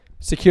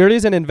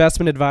Securities and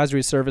investment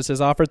advisory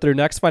services offered through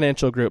Next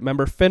Financial Group,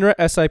 member FINRA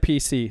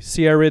SIPC.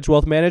 Sierra Ridge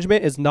Wealth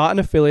Management is not an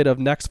affiliate of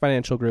Next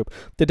Financial Group.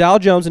 The Dow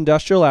Jones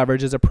Industrial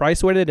Average is a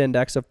price-weighted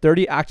index of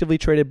 30 actively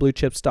traded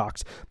blue-chip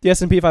stocks. The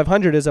S&P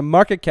 500 is a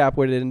market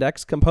cap-weighted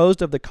index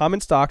composed of the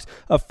common stocks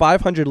of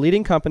 500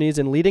 leading companies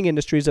and leading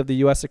industries of the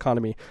U.S.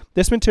 economy.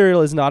 This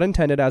material is not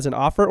intended as an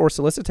offer or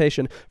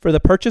solicitation for the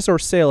purchase or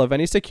sale of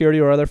any security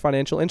or other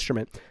financial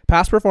instrument.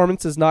 Past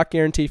performance does not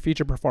guarantee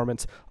future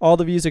performance. All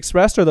the views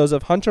expressed are those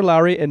of Hunter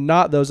Lowry and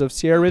not those of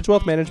Sierra Ridge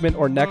Wealth Management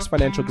or Next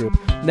Financial Group.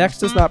 Next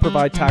does not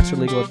provide tax or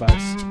legal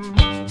advice.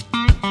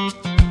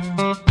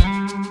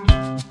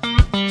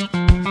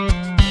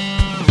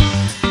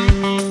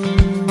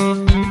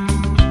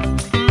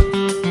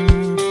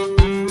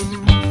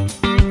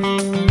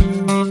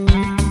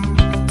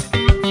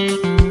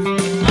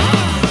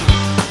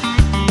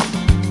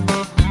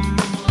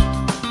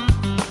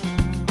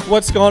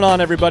 What's going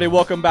on, everybody?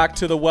 Welcome back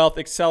to the Wealth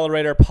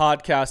Accelerator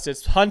podcast.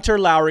 It's Hunter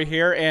Lowry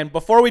here, and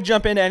before we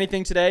jump into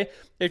anything today,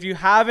 if you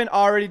haven't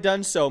already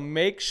done so,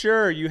 make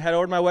sure you head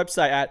over to my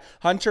website at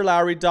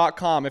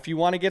hunterlowry.com. If you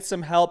want to get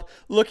some help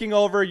looking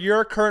over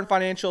your current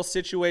financial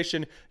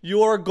situation,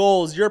 your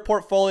goals, your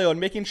portfolio, and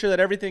making sure that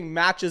everything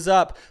matches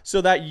up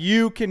so that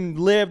you can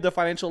live the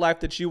financial life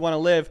that you want to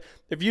live.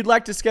 If you'd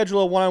like to schedule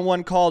a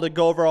one-on-one call to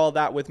go over all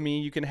that with me,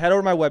 you can head over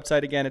to my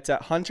website. Again, it's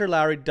at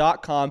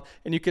hunterlowry.com,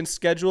 and you can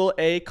schedule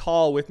a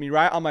call with me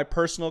right on my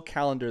personal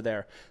calendar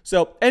there.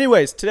 So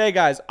anyways, today,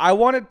 guys, I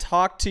want to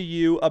talk to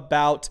you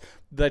about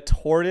the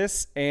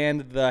tortoise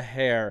and the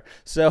hare.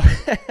 So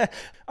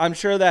I'm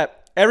sure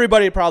that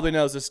everybody probably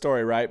knows the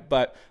story, right?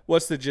 But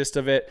what's the gist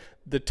of it?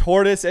 The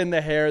tortoise and the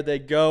hare, they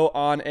go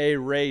on a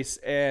race,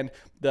 and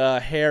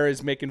the hare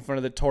is making fun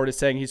of the tortoise,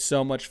 saying he's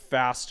so much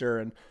faster.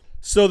 And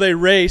so they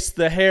race.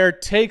 The hare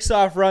takes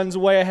off, runs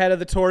way ahead of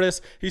the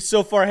tortoise. He's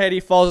so far ahead, he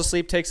falls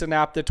asleep, takes a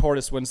nap. The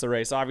tortoise wins the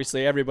race.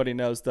 Obviously, everybody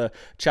knows the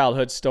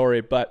childhood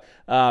story, but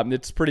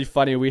it's pretty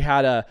funny. We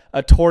had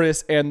a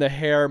tortoise and the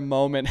hare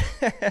moment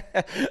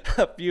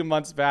a few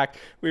months back.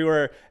 We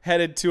were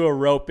headed to a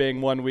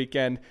roping one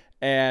weekend,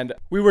 and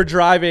we were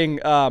driving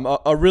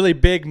a really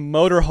big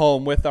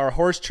motorhome with our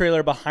horse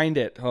trailer behind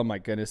it. Oh my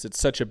goodness, it's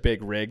such a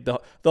big rig.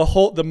 The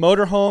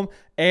motorhome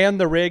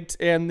and the rig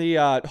and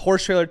the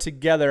horse trailer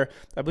together,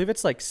 I believe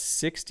it's like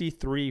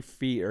 63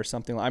 feet or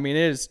something. I mean,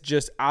 it is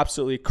just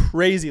absolutely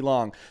crazy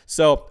long.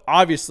 So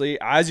obviously,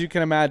 as you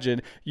can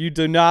imagine, you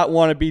do not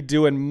want to be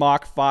doing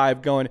Mach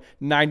 5 going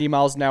 90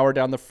 miles an hour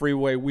down the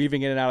freeway,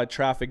 weaving in and out of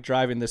traffic,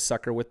 driving this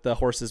sucker with the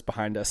horses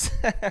behind us.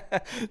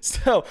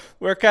 So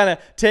we're kind of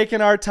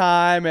taking our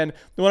time, and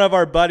one of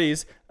our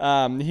buddies,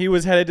 he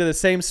was headed to the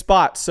same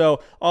spot.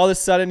 So all of a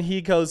sudden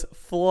he goes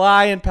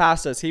flying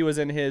past us. He was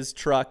in his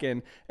truck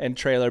and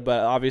trailer, but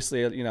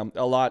obviously, you know,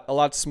 a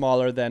lot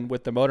smaller than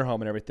with the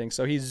motorhome and everything.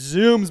 So he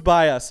zooms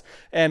by us,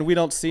 and we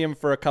don't see him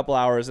for a couple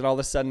hours. And all of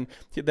a sudden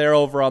they're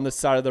over on the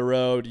side of the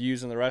road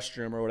using the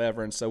restroom or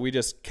whatever. And so we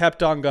just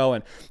kept on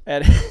going.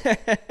 And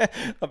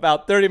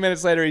about 30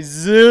 minutes later, he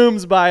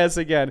zooms by us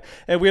again,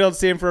 and we don't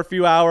see him for a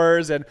few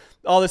hours. And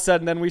all of a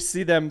sudden, then we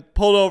see them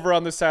pulled over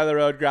on the side of the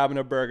road grabbing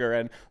a burger.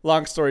 And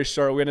long story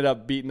short, we ended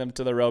up beating them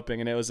to the roping,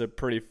 and it was a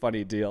pretty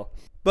funny deal.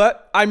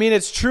 But, I mean,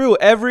 it's true.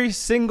 Every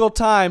single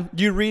time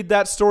you read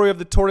that story of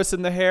the tortoise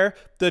and the hare,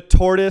 the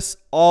tortoise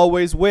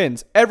always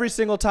wins. Every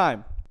single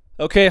time.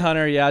 Okay,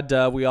 Hunter, yeah,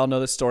 duh. We all know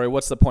the story.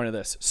 What's the point of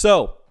this?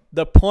 So,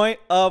 the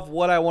point of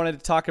what I wanted to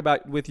talk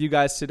about with you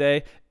guys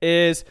today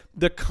is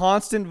the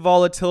constant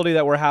volatility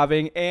that we're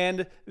having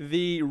and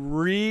the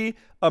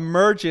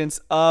re-emergence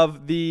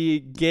of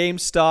the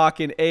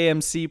GameStop and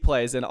AMC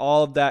plays and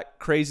all of that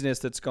craziness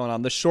that's going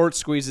on. The short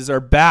squeezes are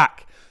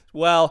back.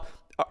 Well,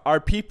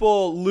 are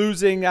people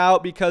losing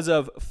out because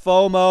of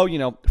FOMO, you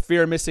know,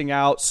 fear of missing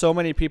out? So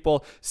many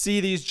people see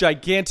these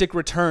gigantic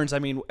returns. I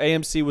mean,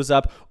 AMC was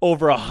up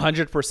over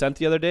 100%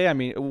 the other day. I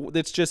mean,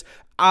 it's just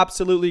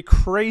absolutely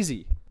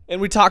crazy. And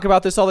we talk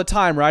about this all the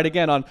time, right?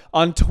 Again,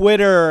 on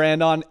Twitter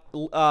and on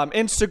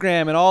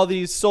Instagram and all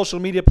these social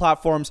media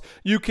platforms,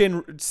 you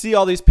can see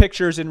all these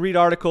pictures and read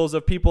articles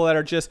of people that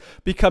are just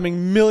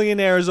becoming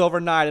millionaires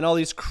overnight and all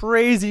these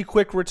crazy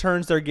quick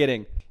returns they're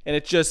getting. And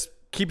it just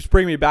keeps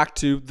bringing me back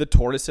to the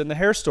tortoise and the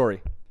hare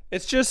story.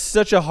 It's just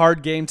such a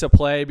hard game to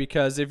play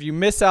because if you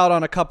miss out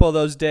on a couple of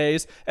those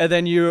days and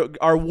then you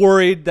are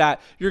worried that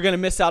you're going to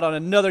miss out on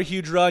another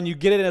huge run, you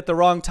get it at the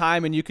wrong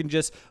time and you can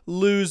just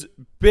lose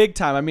big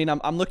time. I mean,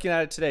 I'm looking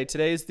at it today.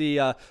 Today's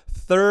the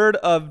 3rd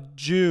of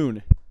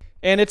June,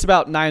 and it's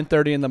about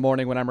 9:30 in the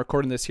morning when I'm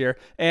recording this here.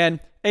 And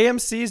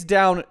AMC's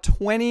down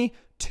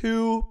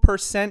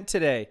 22%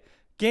 today.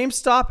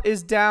 GameStop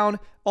is down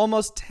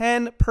almost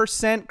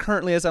 10%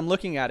 currently as I'm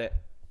looking at it.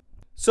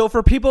 So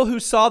for people who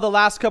saw the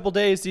last couple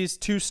days, these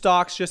two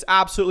stocks just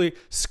absolutely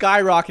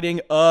skyrocketing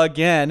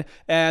again,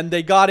 and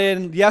they got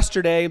in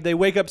yesterday, they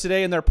wake up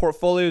today and their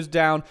portfolio's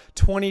down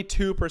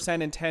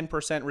 22% and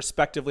 10%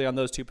 respectively on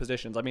those two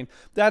positions. I mean,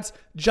 that's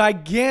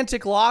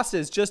gigantic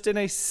losses just in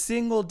a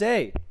single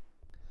day.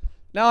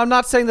 Now, I'm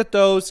not saying that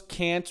those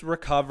can't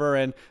recover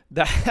and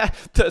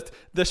that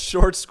the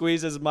short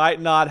squeezes might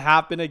not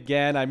happen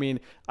again. I mean,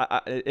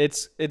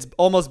 it's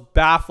almost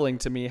baffling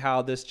to me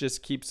how this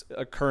just keeps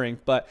occurring.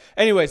 But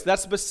anyways,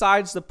 that's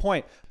besides the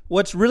point.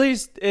 What's really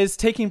is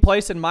taking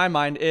place in my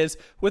mind is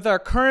with our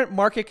current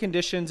market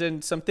conditions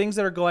and some things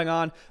that are going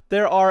on,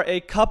 there are a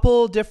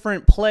couple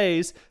different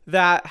plays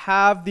that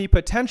have the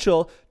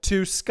potential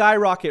to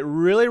skyrocket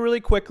really, really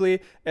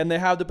quickly, and they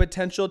have the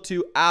potential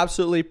to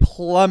absolutely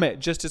plummet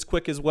just as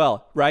quick as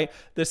well, right?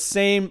 The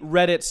same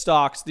Reddit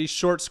stocks, these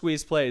short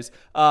squeeze plays,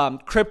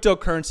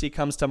 cryptocurrency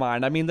comes to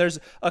mind. I mean, there's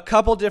a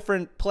couple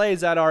different plays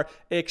that are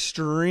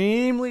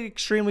extremely,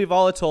 extremely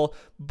volatile,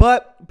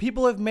 but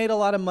people have made a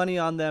lot of money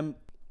on them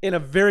in a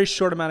very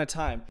short amount of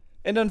time.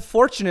 And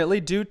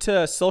unfortunately, due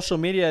to social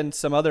media and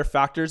some other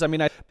factors, I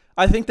mean,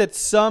 I think that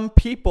some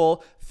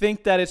people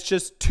think that it's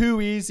just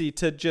too easy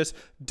to just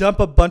dump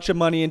a bunch of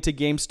money into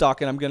GameStop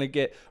and I'm going to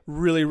get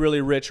really,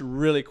 really rich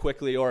really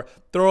quickly, or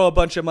throw a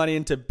bunch of money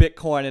into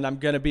Bitcoin and I'm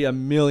going to be a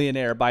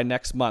millionaire by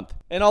next month.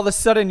 And all of a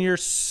sudden, you're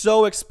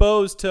so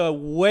exposed to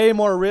way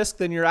more risk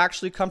than you're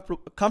actually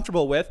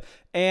comfortable with.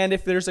 And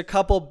if there's a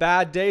couple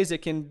bad days,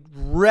 it can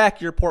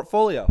wreck your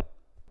portfolio.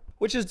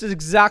 Which is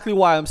exactly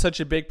why I'm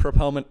such a big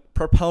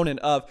proponent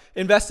of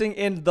investing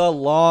in the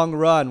long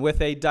run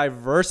with a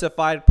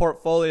diversified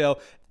portfolio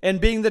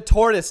and being the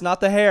tortoise, not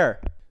the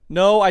hare.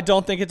 No, I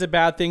don't think it's a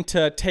bad thing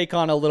to take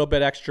on a little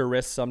bit extra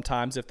risk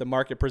sometimes if the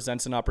market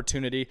presents an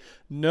opportunity.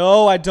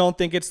 No, I don't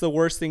think it's the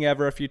worst thing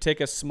ever if you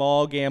take a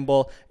small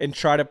gamble and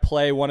try to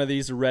play one of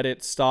these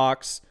Reddit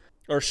stocks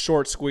or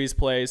short squeeze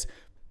plays,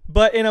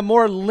 but in a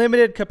more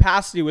limited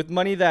capacity with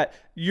money that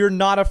you're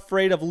not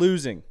afraid of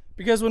losing.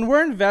 Because when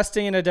we're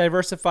investing in a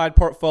diversified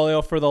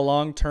portfolio for the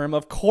long term,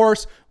 of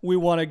course, we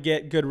want to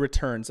get good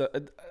returns.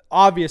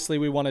 Obviously,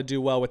 we want to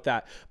do well with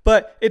that.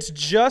 But it's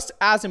just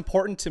as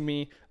important to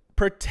me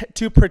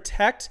to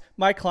protect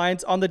my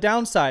clients on the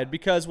downside,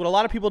 because what a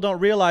lot of people don't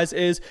realize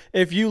is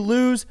if you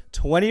lose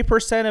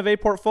 20% of a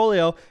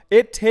portfolio,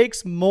 it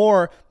takes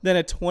more than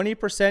a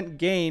 20%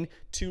 gain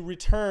to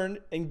return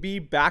and be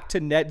back to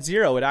net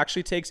zero. It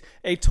actually takes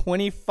a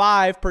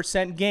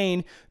 25%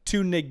 gain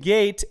to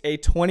negate a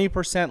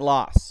 20%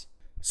 loss.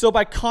 So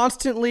by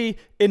constantly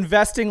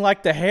investing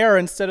like the hare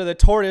instead of the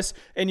tortoise,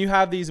 and you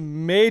have these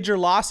major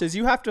losses,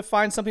 you have to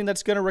find something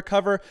that's going to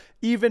recover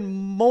even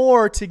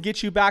more to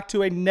get you back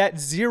to a net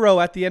zero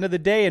at the end of the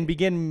day and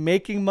begin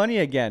making money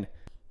again.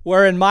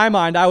 Where in my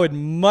mind, I would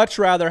much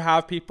rather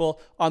have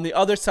people on the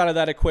other side of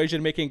that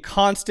equation making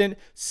constant,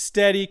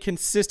 steady,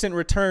 consistent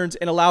returns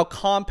and allow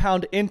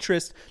compound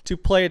interest to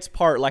play its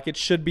part like it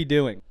should be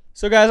doing.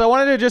 So guys, I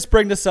wanted to just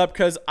bring this up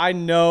because I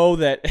know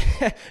that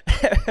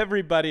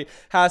everybody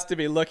has to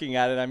be looking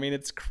at it. I mean,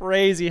 it's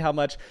crazy how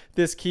much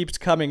this keeps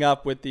coming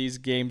up with these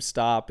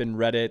GameStop and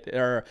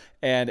Reddit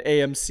and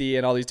AMC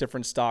and all these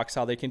different stocks,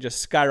 how they can just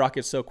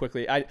skyrocket so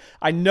quickly.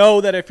 I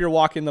know that if you're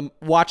watching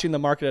the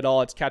market at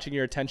all, it's catching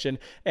your attention.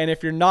 And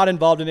if you're not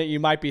involved in it, you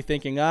might be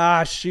thinking,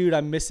 shoot,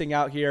 I'm missing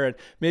out here. And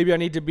maybe I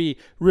need to be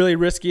really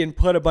risky and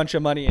put a bunch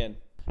of money in.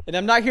 And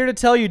I'm not here to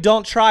tell you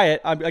don't try it.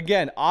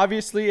 Again,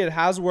 obviously it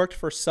has worked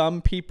for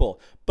some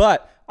people,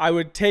 but I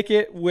would take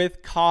it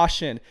with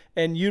caution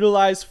and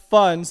utilize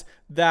funds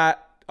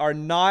that are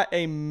not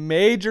a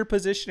major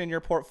position in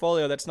your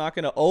portfolio that's not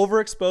going to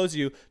overexpose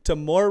you to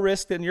more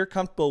risk than you're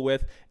comfortable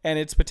with, and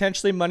it's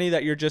potentially money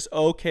that you're just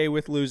okay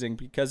with losing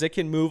because it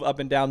can move up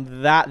and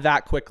down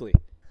that quickly.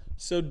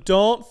 So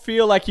don't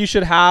feel like you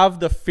should have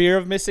the fear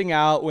of missing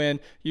out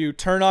when you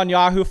turn on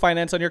Yahoo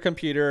Finance on your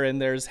computer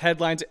and there's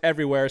headlines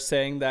everywhere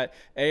saying that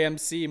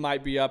AMC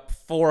might be up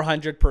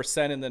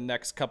 400% in the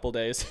next couple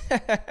days.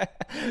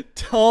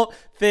 Don't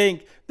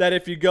think that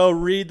if you go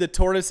read The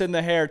Tortoise and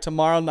the Hare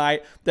tomorrow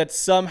night that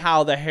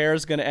somehow the hare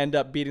is going to end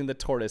up beating the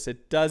tortoise.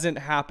 It doesn't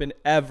happen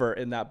ever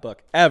in that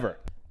book, ever.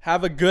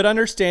 Have a good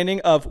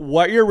understanding of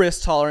what your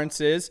risk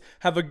tolerance is,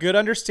 have a good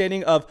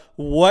understanding of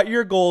what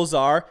your goals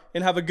are,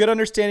 and have a good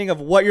understanding of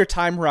what your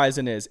time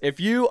horizon is. If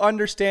you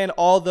understand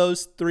all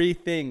those three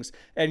things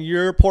and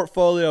your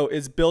portfolio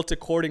is built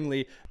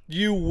accordingly,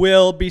 you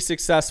will be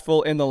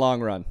successful in the long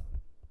run.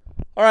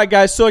 All right,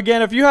 guys. So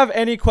again, if you have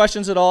any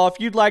questions at all, if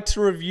you'd like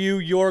to review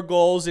your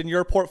goals in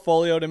your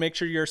portfolio to make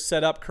sure you're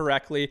set up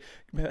correctly,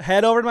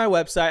 head over to my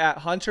website at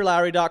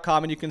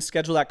hunterlowry.com and you can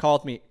schedule that call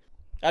with me.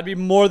 I'd be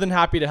more than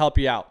happy to help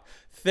you out.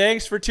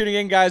 Thanks for tuning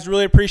in, guys.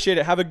 Really appreciate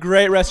it. Have a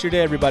great rest of your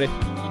day,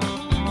 everybody.